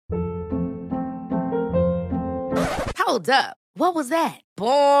Hold up. What was that?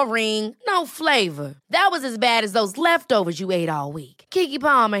 Boring. No flavor. That was as bad as those leftovers you ate all week. Keke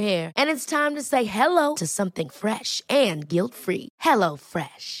Palmer here. And it's time to say hello to something fresh and guilt-free. Hello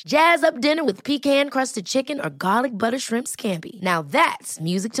Fresh. Jazz up dinner with pecan-crusted chicken or garlic butter shrimp scampi. Now that's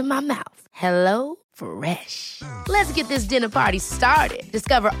music to my mouth. Hello Fresh. Let's get this dinner party started.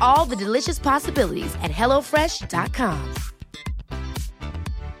 Discover all the delicious possibilities at hellofresh.com.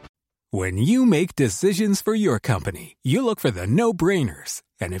 When you make decisions for your company, you look for the no-brainers.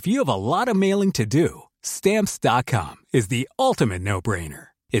 And if you have a lot of mailing to do, Stamps.com is the ultimate no-brainer.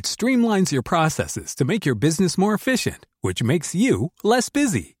 It streamlines your processes to make your business more efficient, which makes you less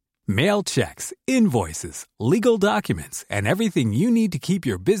busy. Mail checks, invoices, legal documents, and everything you need to keep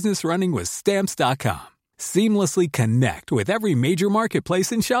your business running with Stamps.com. Seamlessly connect with every major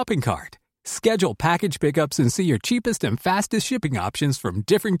marketplace and shopping cart. Schedule package pickups and see your cheapest and fastest shipping options from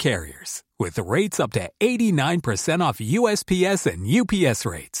different carriers. With rates up to 89% off USPS and UPS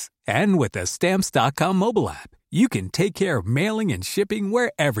rates. And with the Stamps.com mobile app, you can take care of mailing and shipping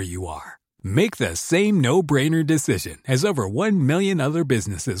wherever you are. Make the same no-brainer decision as over 1 million other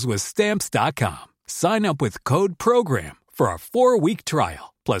businesses with Stamps.com. Sign up with code PROGRAM for a 4-week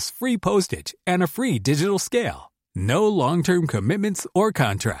trial, plus free postage and a free digital scale. No long-term commitments or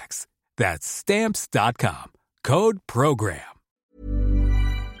contracts. That's Stamps.com. Code PROGRAM.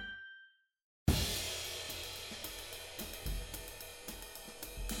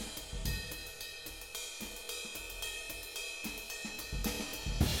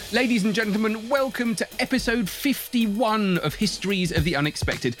 Ladies and gentlemen, welcome to episode 51 of Histories of the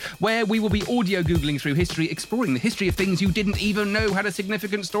Unexpected, where we will be audio Googling through history, exploring the history of things you didn't even know had a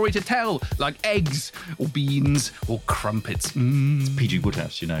significant story to tell, like eggs, or beans, or crumpets. It's P.G.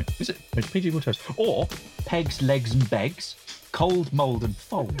 Woodhouse, you know. Is it? It's P.G. Woodhouse. Or Pegs, Legs and Begs, Cold, Mould and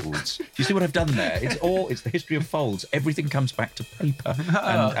Folds. Do you see what I've done there? It's the history of folds. Everything comes back to paper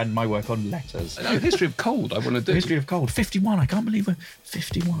and my work on letters. No, history of cold I want to do. History of cold. 51. I can't believe we're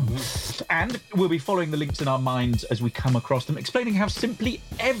 51. And we'll be following the links in our minds as we come across them, explaining how simply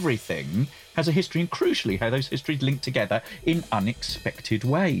everything has a history and, crucially, how those histories link together in unexpected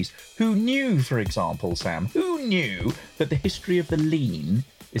ways. Who knew, for example, Sam, who knew that the history of the lean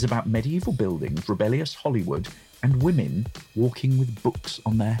is about medieval buildings, rebellious Hollywood, and women walking with books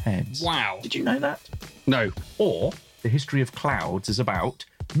on their heads? Wow. Did you know that? No. Or the history of clouds is about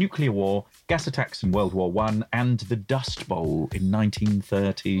nuclear war, gas attacks in World War I, and the Dust Bowl in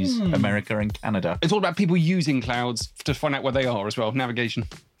 1930s America and Canada. It's all about people using clouds to find out where they are as well, navigation.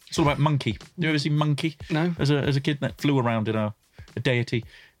 It's all about Monkey. You ever seen Monkey? No. As a kid that flew around in a deity,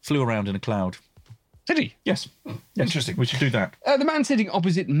 flew around in a cloud. Did he? Yes. Interesting. We should do that. The man sitting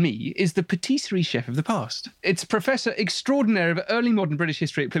opposite me is the patisserie chef of the past. It's Professor Extraordinaire of Early Modern British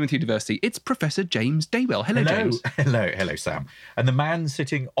History at Plymouth University. It's Professor James Daywell. Hello, James. Hello, Sam. And the man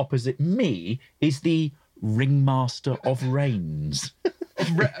sitting opposite me is the ringmaster of Reigns.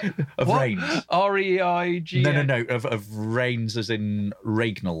 Of what? Reigns. R-E-I-G... No. Of reigns as in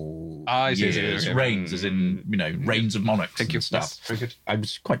regnal years. Reigns as in, reigns of monarchs. Thank you. And stuff. Yes, very good. I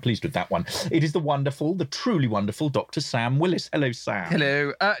was quite pleased with that one. It is the truly wonderful Dr. Sam Willis. Hello, Sam.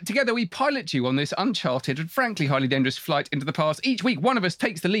 Hello. Together we pilot you on this uncharted and frankly highly dangerous flight into the past. Each week one of us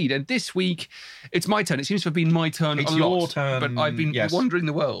takes the lead, and this week it's my turn. It seems to have been my turn it's a your lot. Turn. But I've been wandering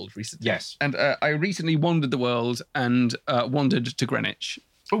the world recently. Yes. And I recently wandered the world and wandered to Greenwich.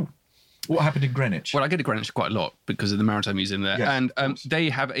 Oh, what happened in Greenwich? Well, I go to Greenwich quite a lot because of the Maritime Museum there. Yes, and they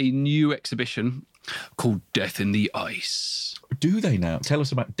have a new exhibition called Death in the Ice. Do they now? Tell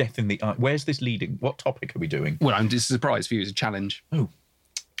us about Death in the Ice. Where's this leading? What topic are we doing? Well, I'm just surprised for you. It's a challenge. Oh.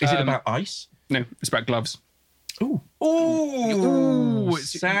 Is it about ice? No, it's about gloves. Ooh.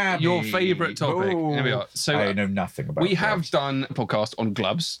 It's Sammy. your favourite topic. Ooh. Here we are. So I know nothing about We gloves. have done a podcast on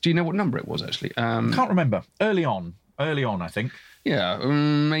gloves. Do you know what number it was, actually? Can't remember. Early on, I think. Yeah,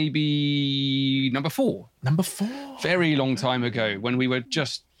 maybe number 4. Number 4? Very long time ago when we were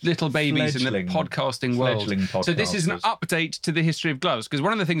just little babies in the podcasting world. So this is an update to the history of gloves, because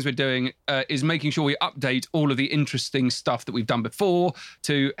one of the things we're doing is making sure we update all of the interesting stuff that we've done before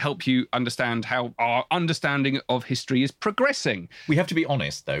to help you understand how our understanding of history is progressing. We have to be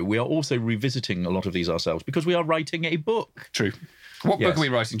honest, though. We are also revisiting a lot of these ourselves because we are writing a book. True. What book are we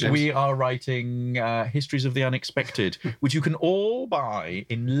writing, James? We are writing Histories of the Unexpected, which you can all buy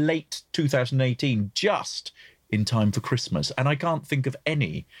in late 2018, just in time for Christmas. And I can't think of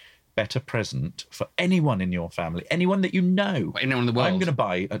any better present for anyone in your family, anyone that you know. Anyone in the world. I'm going to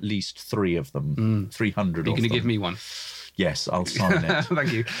buy at least 3 of them, 300 of them. You're going to give me one? Yes, I'll sign it.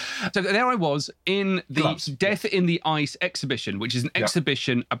 Thank you. So there I was in the Gloves. Death in the Ice exhibition, which is an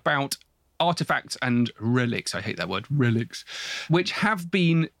exhibition about artifacts and relics, I hate that word, relics, which have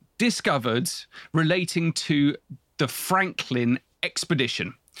been discovered relating to the Franklin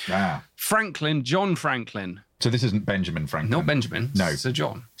expedition. Ah. John Franklin. So this isn't Benjamin Franklin? Not Benjamin. No. Sir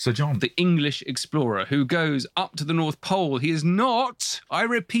John. Sir John. The English explorer who goes up to the North Pole. He is not, I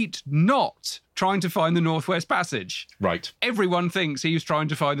repeat, not trying to find the Northwest Passage. Right. Everyone thinks he was trying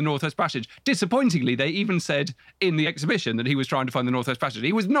to find the Northwest Passage. Disappointingly, they even said in the exhibition that he was trying to find the Northwest Passage.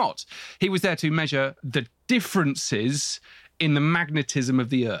 He was not. He was there to measure the differences in the magnetism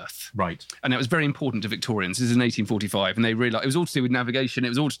of the Earth. Right. And that was very important to Victorians. This is in 1845, and they realised it was all to do with navigation, it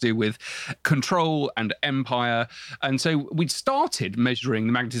was all to do with control and empire. And so we'd started measuring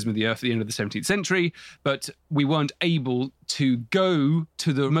the magnetism of the Earth at the end of the 17th century, but we weren't able to go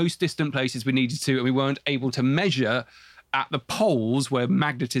to the most distant places we needed to, and we weren't able to measure at the poles where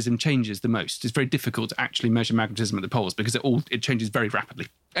magnetism changes the most. It's very difficult to actually measure magnetism at the poles because it changes very rapidly.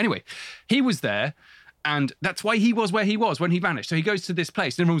 Anyway, he was there. And that's why he was where he was when he vanished. So he goes to this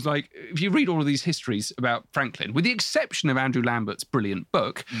place. And everyone's like, if you read all of these histories about Franklin, with the exception of Andrew Lambert's brilliant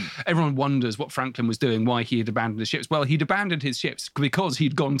book, everyone wonders what Franklin was doing, why he had abandoned his ships. Well, he'd abandoned his ships because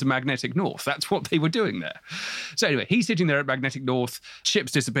he'd gone to magnetic north. That's what they were doing there. So anyway, he's sitting there at magnetic north,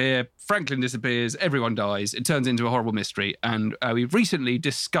 ships disappear, Franklin disappears, everyone dies. It turns into a horrible mystery. And we've recently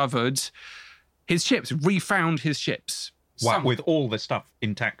discovered his ships, refound his ships. Wow, with all the stuff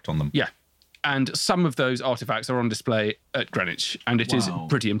intact on them. Yeah. And some of those artefacts are on display at Greenwich, and it is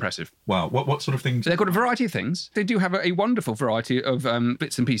pretty impressive. Wow. What sort of things? They've got a variety of things. They do have a wonderful variety of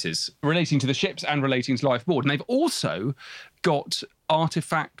bits and pieces relating to the ships and relating to life aboard. And they've also got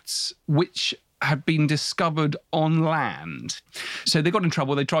artefacts which had been discovered on land. So they got in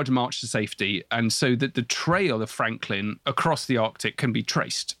trouble. They tried to march to safety, and so that the trail of Franklin across the Arctic can be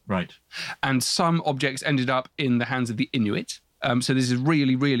traced. Right. And some objects ended up in the hands of the Inuit. So this is a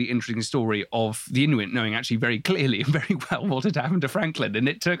really, really interesting story of the Inuit knowing actually very clearly and very well what had happened to Franklin. And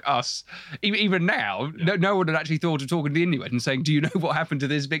it took us, even now, no one had actually thought of talking to the Inuit and saying, do you know what happened to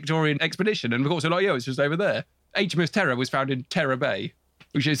this Victorian expedition? And of course, they're like, yeah, it's just over there. HMS Terror was found in Terror Bay,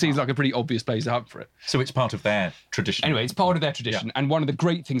 which seems like a pretty obvious place to hunt for it. So it's part of their tradition. Anyway, it's part of their tradition. Yeah. And one of the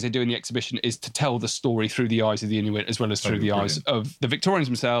great things they do in the exhibition is to tell the story through the eyes of the Inuit as well as through the eyes of the Victorians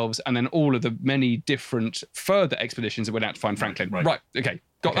themselves, and then all of the many different further expeditions that went out to find Franklin. Right. Okay.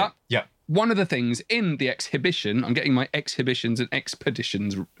 Got that? Yeah. One of the things in the exhibition, I'm getting my exhibitions and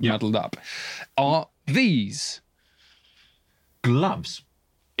expeditions muddled up, are these. Gloves.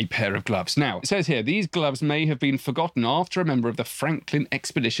 A pair of gloves. Now, it says here, these gloves may have been forgotten after a member of the Franklin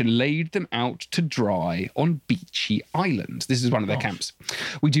expedition laid them out to dry on Beechey Island. This is one of their camps.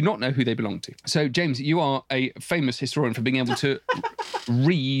 We do not know who they belong to. So, James, you are a famous historian for being able to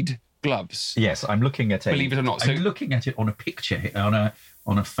read gloves. Yes, I'm looking at it. Believe it or not. I'm looking at it on a picture, on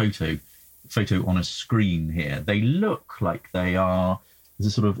a photo on a screen here. They look like they are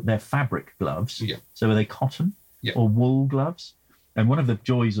they're fabric gloves. Yeah. So are they cotton or wool gloves? And one of the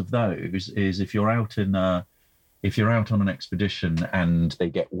joys of those is if you're out on an expedition and they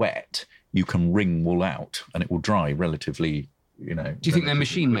get wet, you can wring wool out and it will dry relatively, Do you think they're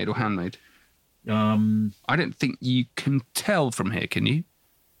machine made or handmade? I don't think you can tell from here, can you?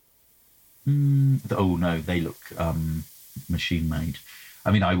 Oh no, they look machine made.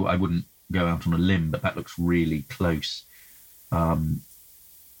 I mean, I wouldn't go out on a limb, but that looks really close.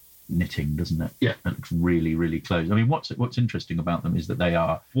 Knitting, doesn't it? Yeah. It looks really, really close. I mean, what's interesting about them is that they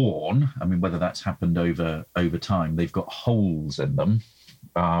are worn. I mean, whether that's happened over time, they've got holes in them.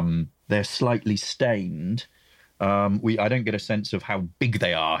 They're slightly stained. I don't get a sense of how big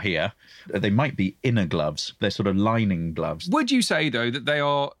they are here. They might be inner gloves. They're sort of lining gloves. Would you say, though, that they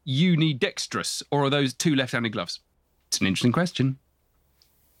are unidextrous, or are those two left-handed gloves? It's an interesting question.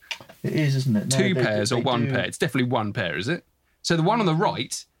 It is, isn't it? No, two pairs or one pair? It's definitely one pair, is it? So the one on the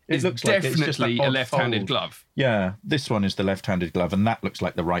right is definitely a left-handed glove. Yeah, this one is the left-handed glove, and that looks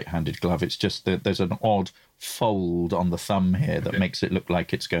like the right-handed glove. It's just that there's an odd fold on the thumb here that makes it look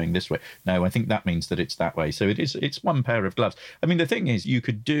like it's going this way. No, I think that means that it's that way. So it's one pair of gloves. I mean, the thing is, you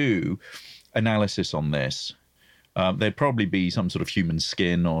could do analysis on this. There'd probably be some sort of human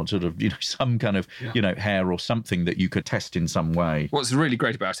skin or sort of, some kind of, hair or something that you could test in some way. What's really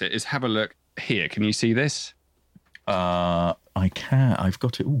great about it is have a look here. Can you see this? I can. I've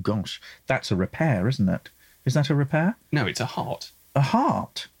got it. Oh, gosh. That's a repair, isn't it? Is that a repair? No, it's a heart. A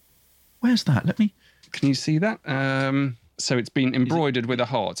heart? Where's that? Can you see that? So it's been embroidered with a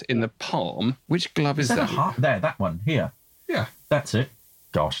heart in the palm. Which glove is that? A heart? There, that one. Here. Yeah. That's it.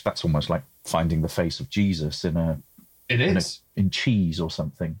 Gosh, that's almost like finding the face of Jesus in a It is. In cheese or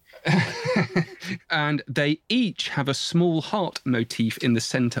something. And they each have a small heart motif in the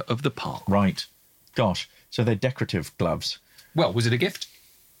centre of the palm. Right. Gosh. So they're decorative gloves. Well, was it a gift?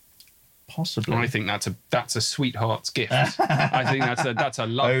 Possibly. I think that's a sweetheart's gift. I think that's a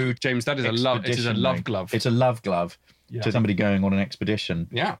love. Oh, James, that is a love. It is a love glove. It's a love glove to somebody going on an expedition.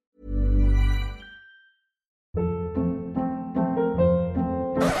 Yeah.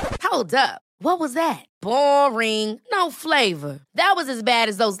 Hold up. What was that? Boring. No flavor. That was as bad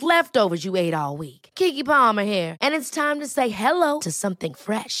as those leftovers you ate all week. Keke Palmer here, and it's time to say hello to something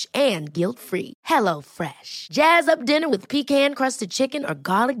fresh and guilt-free. HelloFresh. Jazz up dinner with pecan-crusted chicken or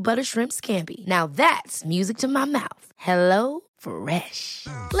garlic butter shrimp scampi. Now that's music to my mouth. HelloFresh.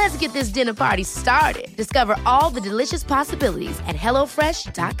 Let's get this dinner party started. Discover all the delicious possibilities at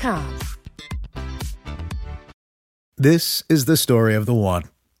HelloFresh.com. This is the story of the one.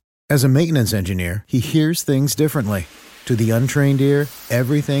 As a maintenance engineer, he hears things differently. To the untrained ear,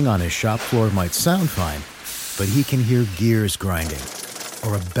 everything on his shop floor might sound fine, but he can hear gears grinding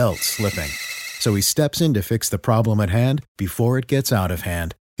or a belt slipping. So he steps in to fix the problem at hand before it gets out of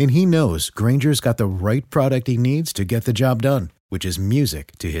hand. And he knows Grainger's got the right product he needs to get the job done, which is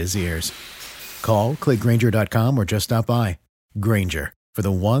music to his ears. Call, click Grainger.com, or just stop by. Grainger, for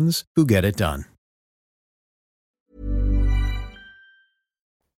the ones who get it done.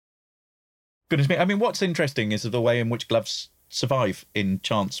 Goodness me. I mean, what's interesting is the way in which gloves survive in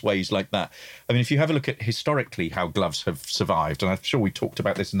chance ways like that. I mean, if you have a look at historically how gloves have survived, and I'm sure we talked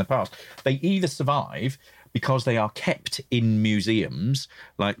about this in the past, they either survive because they are kept in museums,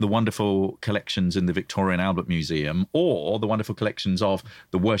 like the wonderful collections in the Victoria and Albert Museum, or the wonderful collections of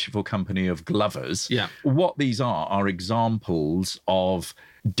the Worshipful Company of Glovers. Yeah. What these are examples of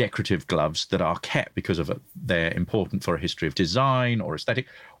decorative gloves that are kept because of they're important for a history of design or aesthetic.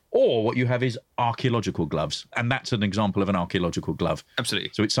 Or what you have is archaeological gloves. And that's an example of an archaeological glove.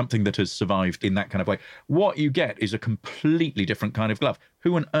 Absolutely. So it's something that has survived in that kind of way. What you get is a completely different kind of glove.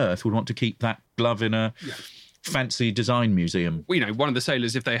 Who on earth would want to keep that glove in a fancy design museum? Well, one of the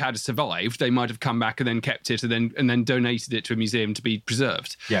sailors, if they had survived, they might have come back and then kept it and then donated it to a museum to be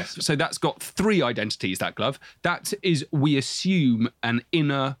preserved. Yes. So that's got three identities, that glove. That is, we assume, an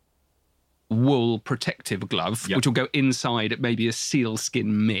inner wool protective glove, which will go inside maybe a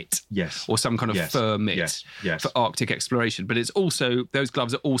sealskin mitt, or some kind of fur mitt for Arctic exploration. But it's also, those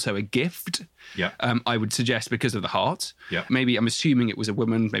gloves are also a gift. I would suggest, because of the heart. Maybe, I'm assuming it was a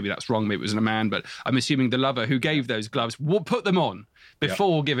woman. Maybe that's wrong. Maybe it was a man. But I'm assuming the lover who gave those gloves put them on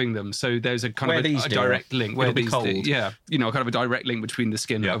before giving them. So there's a kind of a direct link. It'll be cold. Kind of a direct link between the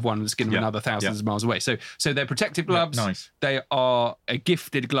skin of one and the skin of another thousands of miles away. So they're protective gloves. Nice. They are a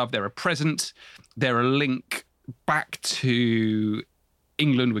gifted glove. They're a present. They're a link back to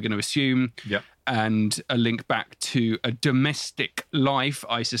England, we're going to assume. And a link back to a domestic life,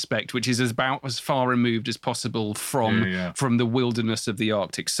 I suspect, which is about as far removed as possible from the wilderness of the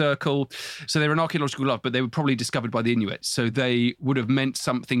Arctic Circle. So they're an archaeological glove, but they were probably discovered by the Inuit. So they would have meant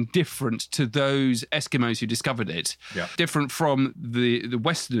something different to those Eskimos who discovered it, different from the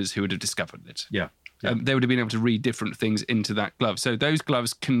Westerners who would have discovered it. They would have been able to read different things into that glove. So those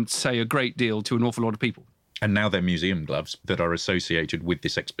gloves can say a great deal to an awful lot of people. And now they're museum gloves that are associated with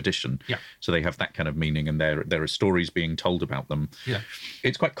this expedition. So they have that kind of meaning, and there are stories being told about them.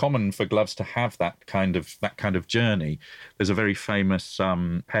 It's quite common for gloves to have that kind of journey. There's a very famous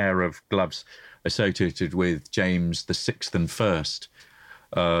pair of gloves associated with James VI and I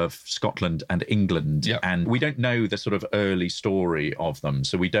of Scotland and England. And we don't know the sort of early story of them.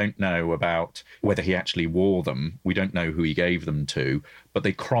 So we don't know about whether he actually wore them. We don't know who he gave them to, but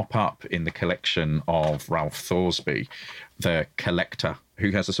they crop up in the collection of Ralph Thoresby, the collector,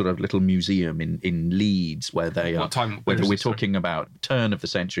 who has a sort of little museum in Leeds where they are. Whether we're talking about turn of the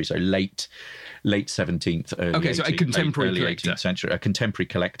century, so late 17th, early 18th, so a contemporary collector. 18th century, a contemporary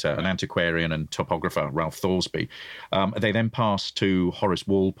collector, an antiquarian and topographer, Ralph Thoresby. They then pass to Horace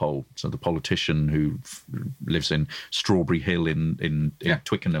Walpole, so the politician who lives in Strawberry Hill in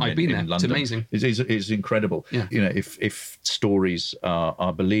Twickenham. I've been there. London. It's amazing. It's incredible. If stories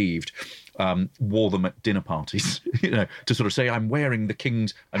are believed, wore them at dinner parties, to sort of say, I'm wearing the king's.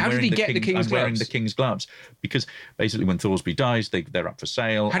 How did he get the king's gloves? Wearing the king's gloves, because basically when Thoresby dies, they're up for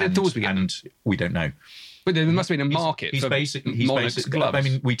sale. How did Thoresby get them? We don't know. But there must have been a market he's for basically gloves. I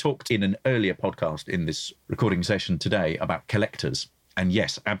mean, we talked in an earlier podcast in this recording session today about collectors, and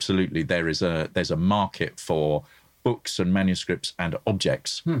yes, absolutely, there's a market for books and manuscripts and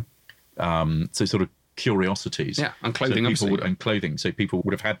objects. So sort of curiosities. Yeah, and clothing, and clothing. So people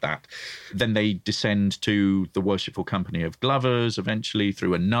would have had that. Then they descend to the Worshipful Company of Glovers, eventually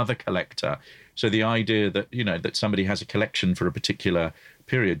through another collector. So the idea that, that somebody has a collection for a particular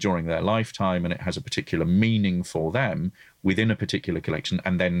period during their lifetime and it has a particular meaning for them within a particular collection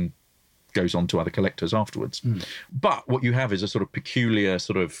and then goes on to other collectors afterwards. But what you have is a sort of peculiar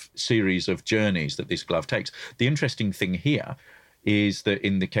sort of series of journeys that this glove takes. The interesting thing here is that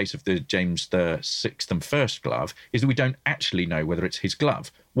in the case of the James VI and First glove is that we don't actually know whether it's his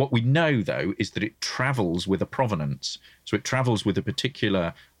glove. What we know, though, is that it travels with a provenance. So it travels with a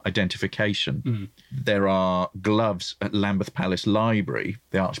particular identification. There are gloves at Lambeth Palace Library,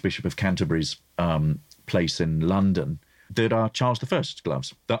 the Archbishop of Canterbury's place in London, that are Charles I's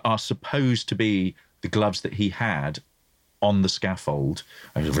gloves, that are supposed to be the gloves that he had on the scaffold.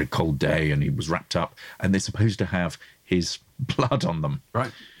 It was a very cold day and he was wrapped up, and they're supposed to have his blood on them.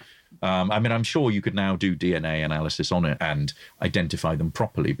 Right. I'm sure you could now do DNA analysis on it and identify them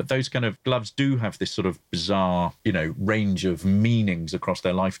properly, but those kind of gloves do have this sort of bizarre, range of meanings across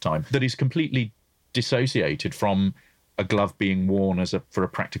their lifetime that is completely dissociated from a glove being worn for a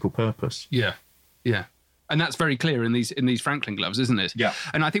practical purpose. Yeah. And that's very clear in these Franklin gloves, isn't it? Yeah.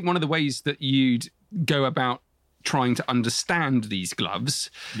 And I think one of the ways that you'd go about trying to understand these gloves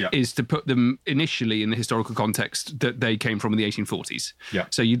is to put them initially in the historical context that they came from in the 1840s. Yeah.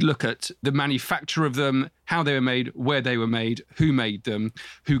 So you'd look at the manufacture of them, how they were made, where they were made, who made them,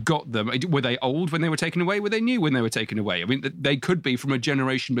 who got them. Were they old when they were taken away? Were they new when they were taken away? I mean, they could be from a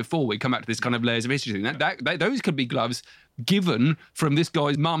generation before. We come back to this kind of layers of history thing. Those could be gloves given from this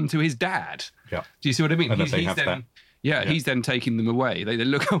guy's mum to his dad. Yeah. Do you see what I mean? And that. Yeah, he's then taking them away. They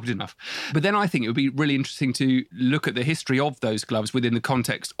look old enough. But then I think it would be really interesting to look at the history of those gloves within the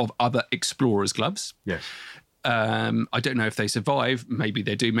context of other explorers' gloves. Yes. I don't know if they survive. Maybe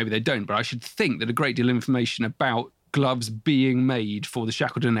they do, maybe they don't. But I should think that a great deal of information about gloves being made for the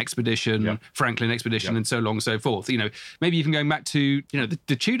Shackleton expedition, Franklin expedition, and so long and so forth. Maybe even going back to,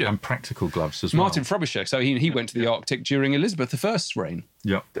 the Tudor. And practical gloves as well. Martin Frobisher. So he went to the Arctic during Elizabeth I's reign.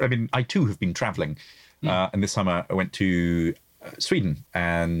 Yeah. I too have been travelling. And this summer I went to Sweden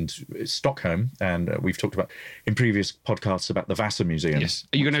and Stockholm, and we've talked about in previous podcasts about the Vasa Museum. Yes.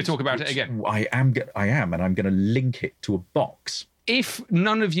 Are you going to talk about it again? I am, and I'm going to link it to a box. If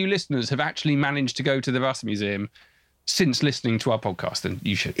none of you listeners have actually managed to go to the Vasa Museum since listening to our podcast, then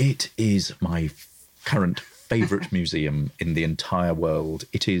you should. It is my current favourite museum in the entire world.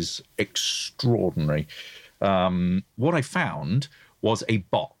 It is extraordinary. What I found was a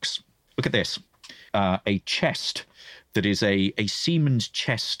box. Look at this. A chest that is a seaman's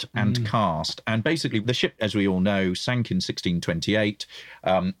chest and cast. And basically, the ship, as we all know, sank in 1628.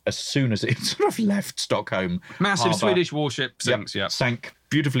 As soon as it sort of left Stockholm Massive harbour, Swedish warship sinks, sank,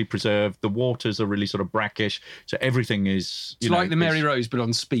 beautifully preserved. The waters are really sort of brackish. So everything is... It's like the Mary Rose, but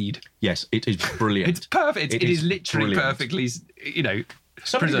on speed. Yes, it is brilliant. It's perfect. It is literally brilliant. Perfectly,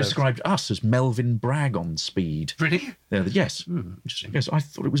 Somebody preserved. described us as Melvin Bragg on speed. Really? Yes. Interesting. Yes, I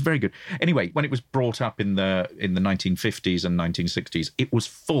thought it was very good. Anyway, when it was brought up in the 1950s and 1960s, it was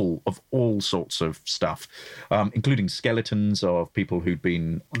full of all sorts of stuff, including skeletons of people who'd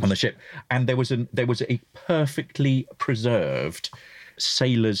been on the ship. And there was a perfectly preserved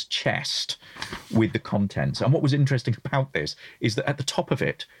sailor's chest with the contents. And what was interesting about this is that at the top of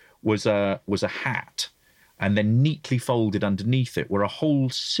it was a hat. And then neatly folded underneath it were a whole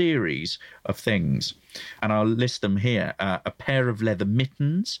series of things. And I'll list them here. A pair of leather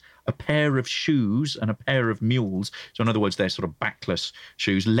mittens, a pair of shoes, and a pair of mules. So in other words, they're sort of backless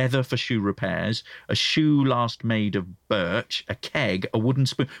shoes. Leather for shoe repairs. A shoe last made of birch. A keg. A wooden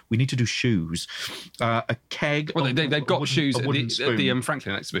spoon. We need to do shoes. A keg. Well, they've got shoes at the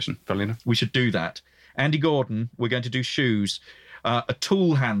Franklin exhibition, funnily enough. We should do that. Andy Gordon, we're going to do shoes. A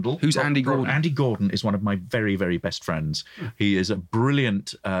tool handle. Who's Andy Gordon? Andy Gordon is one of my very, very best friends. He is a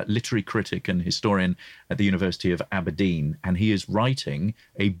brilliant literary critic and historian at the University of Aberdeen, and he is writing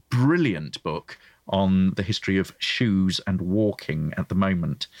a brilliant book on the history of shoes and walking at the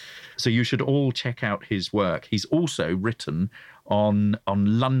moment. So you should all check out his work. He's also written on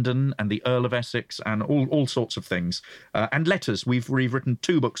London and the Earl of Essex and all sorts of things. And letters. We've written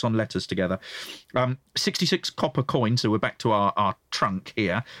 2 books on letters together. 66 copper coins, so we're back to our trunk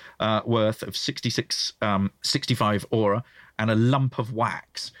here, worth of 65 aura, and a lump of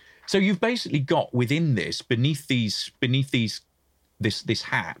wax. So you've basically got within this, beneath this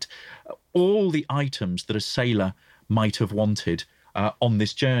hat, all the items that a sailor might have wanted on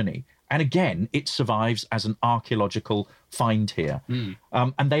this journey. And again, it survives as an archaeological find here.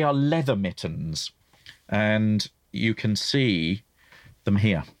 And they are leather mittens. And you can see them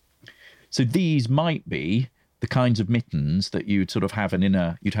here. So these might be the kinds of mittens that you'd sort of have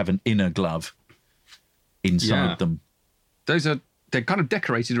you'd have an inner glove inside them. They're kind of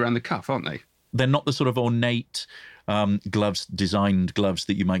decorated around the cuff, aren't they? They're not the sort of ornate designed gloves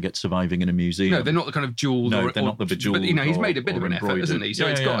that you might get surviving in a museum. No, they're not the kind of jewelled. No, they're not the bejewelled. But he's made a bit of an effort, hasn't he? So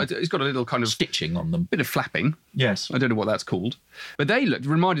it's got a little kind of stitching on them, bit of flapping. Yes, I don't know what that's called, but they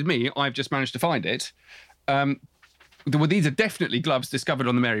reminded me. I've just managed to find it. These are definitely gloves discovered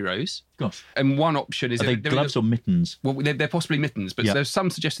on the Mary Rose. Gosh. And one option is... Are they gloves or mittens? Well, they're possibly mittens, but there's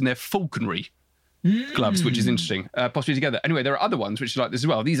some suggesting they're falconry gloves, which is interesting, possibly together. Anyway, there are other ones which are like this as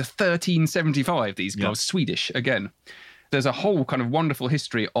well. These are 1375, these gloves, Swedish, again. There's a whole kind of wonderful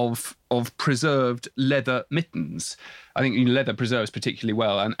history of preserved leather mittens. I think leather preserves particularly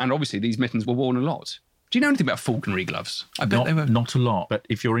well, and obviously these mittens were worn a lot. Do you know anything about falconry gloves? I bet they were. Not a lot, but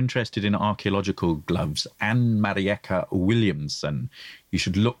if you're interested in archaeological gloves, Anne Marieka Williamson, you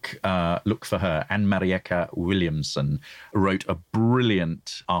should look for her. Anne Marieka Williamson wrote a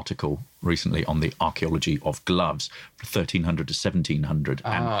brilliant article recently on the archaeology of gloves from 1300 to 1700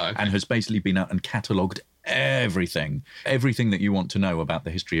 and has basically been out and catalogued everything that you want to know about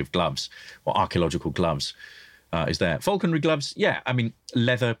the history of gloves or archaeological gloves. Is there falconry gloves? Yeah, I mean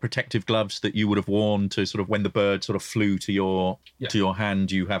leather protective gloves that you would have worn to sort of when the bird sort of flew to your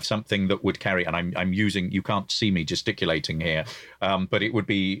hand. You have something that would carry, and I'm using. You can't see me gesticulating here, but it would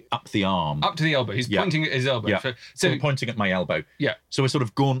be up the arm, up to the elbow. He's pointing at his elbow. Yeah, so pointing at my elbow. Yeah, so a sort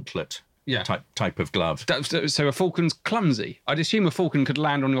of gauntlet. Type of glove. So a falcon's clumsy. I'd assume a falcon could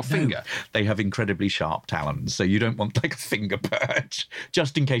land on your finger. They have incredibly sharp talons, so you don't want like a finger perch,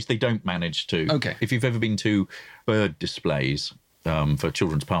 just in case they don't manage to. Okay. If you've ever been to bird displays for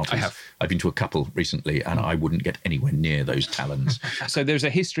children's parties, I have. I've been to a couple recently, and I wouldn't get anywhere near those talons. So there's a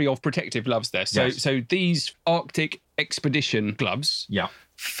history of protective gloves there. So these Arctic expedition gloves. Yeah.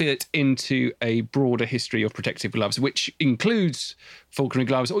 Fit into a broader history of protective gloves, which includes falconry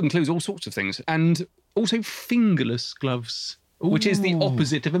gloves, or includes all sorts of things, and also fingerless gloves, which is the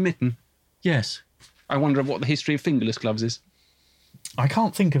opposite of a mitten. Yes. I wonder what the history of fingerless gloves is. I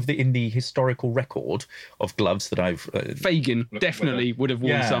can't think of in the historical record of gloves that I've... Fagin definitely would have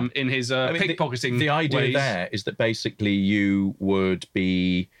worn some in his pickpocketing The idea ways. there is that basically you would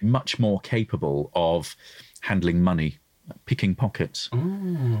be much more capable of handling money, picking pockets.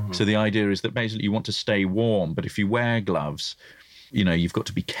 Ooh. So the idea is that basically you want to stay warm, but if you wear gloves, you've got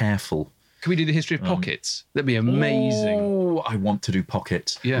to be careful. Can we do the history of pockets? That'd be amazing. Oh, I want to do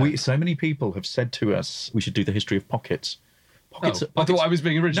pockets. Yeah. So many people have said to us we should do the history of pockets. Pockets. I thought I was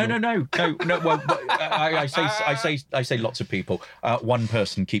being original. No. Well, I say lots of people. One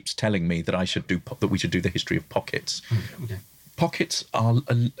person keeps telling me that we should do the history of pockets. Okay. Pockets are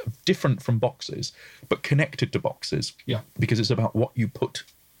different from boxes, but connected to boxes. Yeah. Because it's about what you put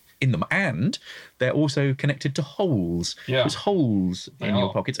in them. And they're also connected to holes. Yeah. There's holes in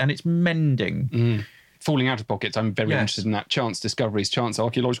your pockets, and it's mending. Falling out of pockets, I'm very interested in that. Chance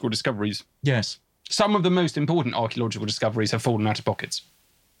archaeological discoveries. Yes. Some of the most important archaeological discoveries have fallen out of pockets.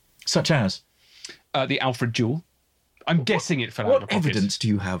 Such as? The Alfred Jewel. I'm guessing it fell out of a pocket. What evidence do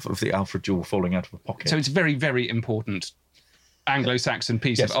you have of the Alfred Jewel falling out of a pocket? So it's very, very important Anglo-Saxon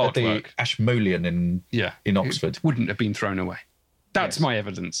piece of artwork. The Ashmolean in Oxford. It wouldn't have been thrown away. That's my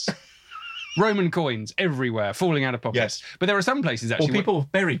evidence. Roman coins everywhere, falling out of pockets. Yes. But there are some places actually... Or people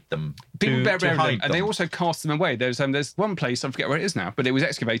buried them. People buried them, and they also cast them away. There's one place, I forget where it is now, but it was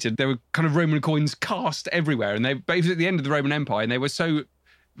excavated. There were kind of Roman coins cast everywhere, and it was at the end of the Roman Empire, and they were so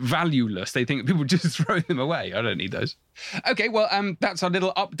valueless, they think people would just throw them away. I don't need those. Okay, well, that's our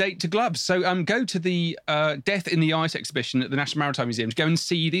little update to gloves. So go to the Death in the Ice exhibition at the National Maritime Museum to go and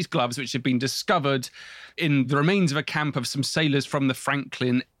see these gloves, which have been discovered in the remains of a camp of some sailors from the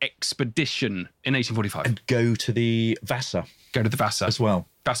Franklin expedition in 1845. And go to the Vasa. Go to the Vasa. As well.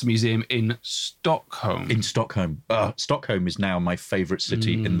 Vasa Museum in Stockholm. Stockholm is now my favourite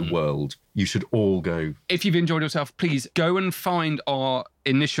city in the world. You should all go. If you've enjoyed yourself, please go and find our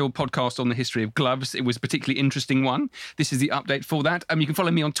initial podcast on the history of gloves. It was a particularly interesting one. This is the update for that. You can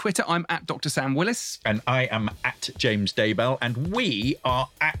follow me on Twitter. I'm at Dr. Sam Willis. And I am at James Daybell. And we are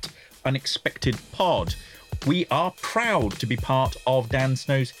at Unexpected Pod. We are proud to be part of Dan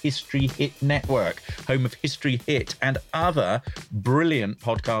Snow's History Hit Network, home of History Hit and other brilliant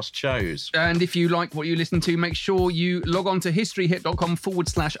podcast shows. And if you like what you listen to, make sure you log on to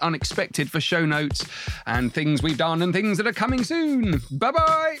historyhit.com/unexpected for show notes and things we've done and things that are coming soon.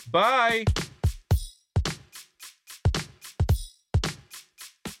 Bye-bye. Bye.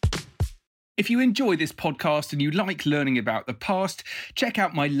 If you enjoy this podcast and you like learning about the past, check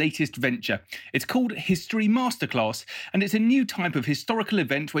out my latest venture. It's called History Masterclass, and it's a new type of historical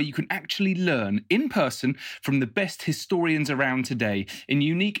event where you can actually learn in person from the best historians around today in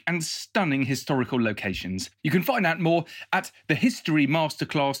unique and stunning historical locations. You can find out more at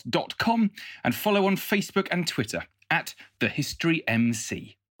thehistorymasterclass.com and follow on Facebook and Twitter at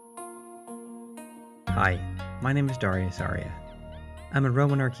thehistorymc. Hi, my name is Darius Arya. I'm a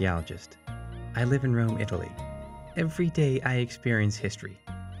Roman archaeologist. I live in Rome, Italy. Every day I experience history.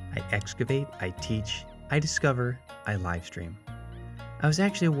 I excavate, I teach, I discover, I livestream. I was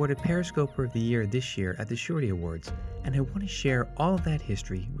actually awarded Periscoper of the Year this year at the Shorty Awards, and I want to share all of that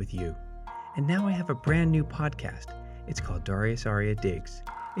history with you. And now I have a brand new podcast. It's called Darius Arya Digs.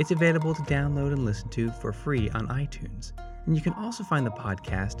 It's available to download and listen to for free on iTunes. And you can also find the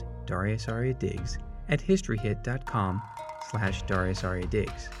podcast, Darius Arya Digs, at historyhit.com/Darius Arya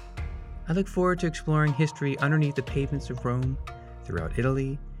Digs. I look forward to exploring history underneath the pavements of Rome, throughout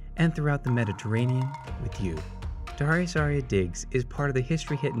Italy, and throughout the Mediterranean with you. Darius Arya Digs is part of the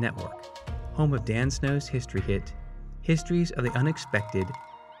History Hit Network, home of Dan Snow's History Hit, Histories of the Unexpected,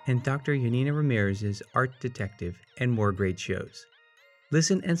 and Dr. Yanina Ramirez's Art Detective, and more great shows.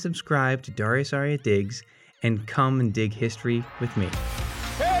 Listen and subscribe to Darius Arya Digs, and come and dig history with me.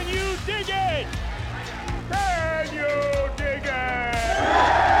 Can you dig it? Can you dig it?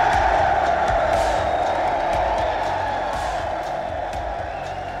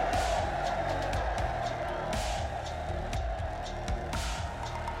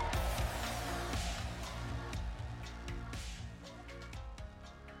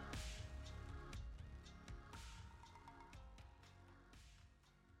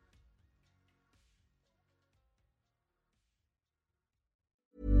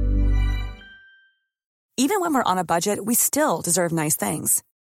 Even when we're on a budget, we still deserve nice things.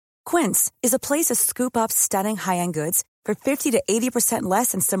 Quince is a place to scoop up stunning high-end goods for 50 to 80%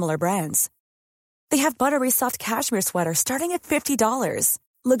 less than similar brands. They have buttery soft cashmere sweaters starting at $50,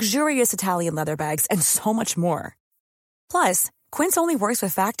 luxurious Italian leather bags, and so much more. Plus, Quince only works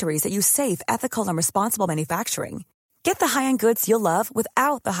with factories that use safe, ethical, and responsible manufacturing. Get the high-end goods you'll love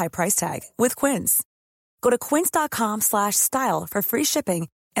without the high price tag with Quince. Go to quince.com/style for free shipping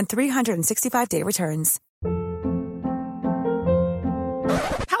and 365-day returns.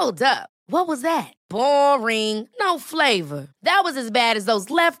 Hold up. What was that? Boring. No flavor. That was as bad as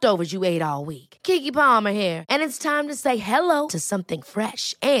those leftovers you ate all week. Keke Palmer here, and it's time to say hello to something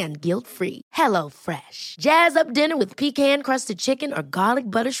fresh and guilt-free. Hello Fresh. Jazz up dinner with pecan-crusted chicken or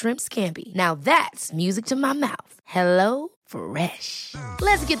garlic butter shrimp scampi. Now that's music to my mouth. Hello Fresh.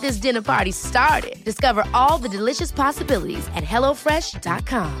 Let's get this dinner party started. Discover all the delicious possibilities at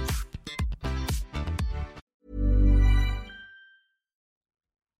HelloFresh.com.